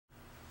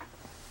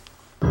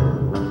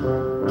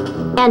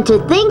And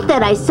to think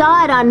that I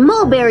saw it on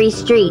Mulberry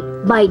Street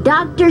by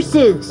Dr.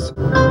 Seuss.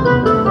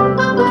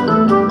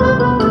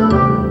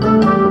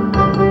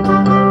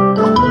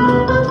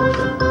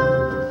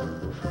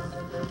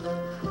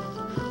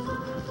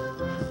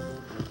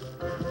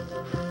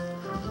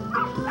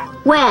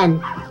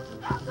 When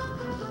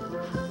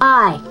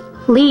I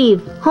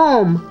leave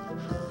home.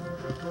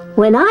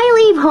 When I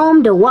leave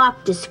home to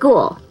walk to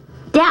school,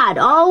 Dad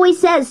always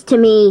says to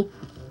me,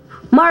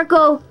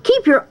 "Marco,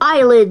 keep your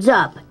eyelids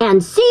up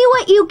and see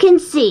what you can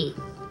see."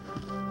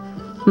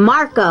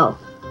 Marco,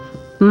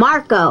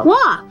 Marco,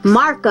 walk,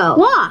 Marco,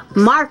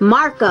 walk,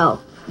 Marco.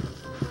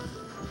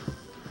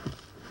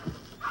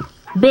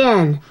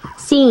 Been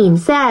seen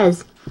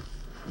says,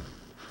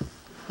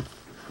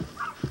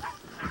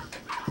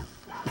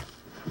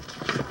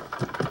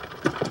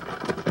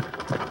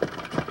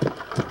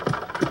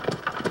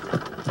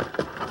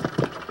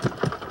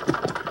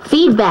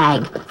 feed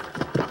bag.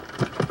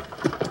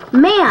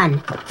 Man,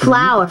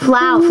 flower,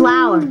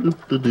 flower.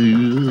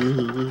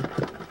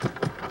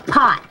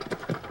 Pot,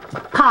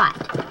 pot.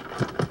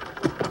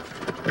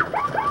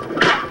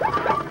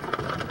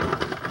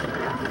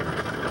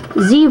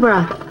 Zebra,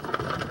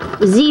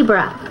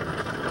 zebra.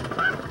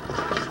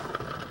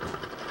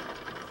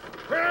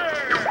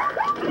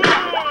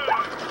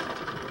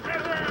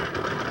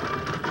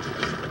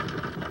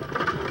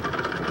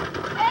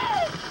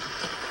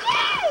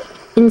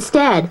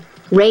 Instead,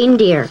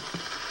 reindeer.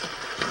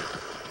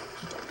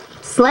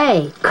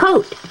 Sleigh,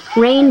 coat,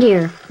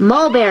 reindeer,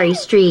 Mulberry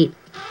Street.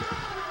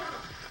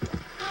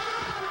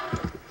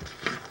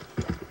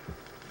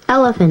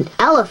 Elephant,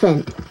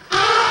 elephant.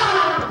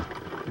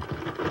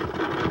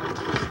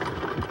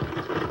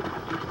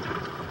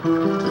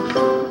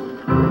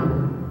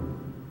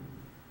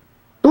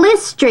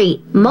 Bliss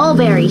Street,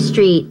 Mulberry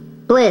Street,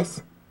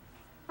 Bliss.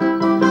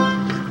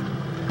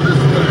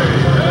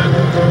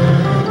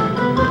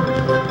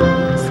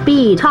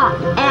 Speed, top,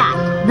 at,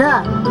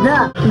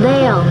 the,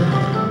 veil.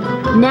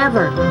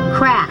 Never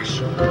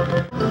crash.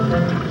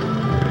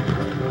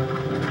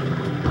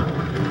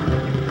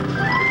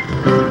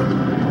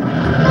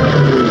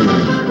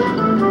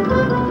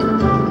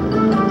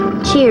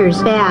 Cheers,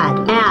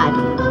 bad, add,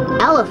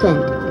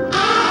 elephant,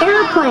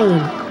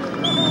 airplane,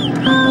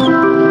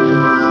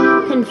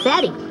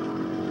 confetti,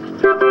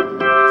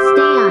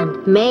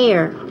 stand,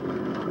 mayor,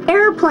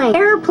 airplane,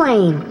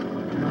 airplane.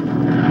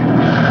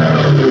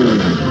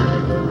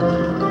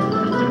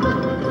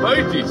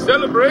 Mighty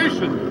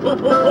celebration! Ho,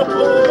 ho, ho,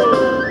 ho.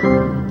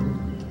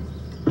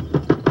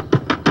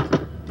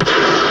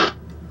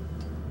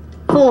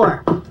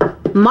 4.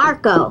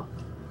 Marco.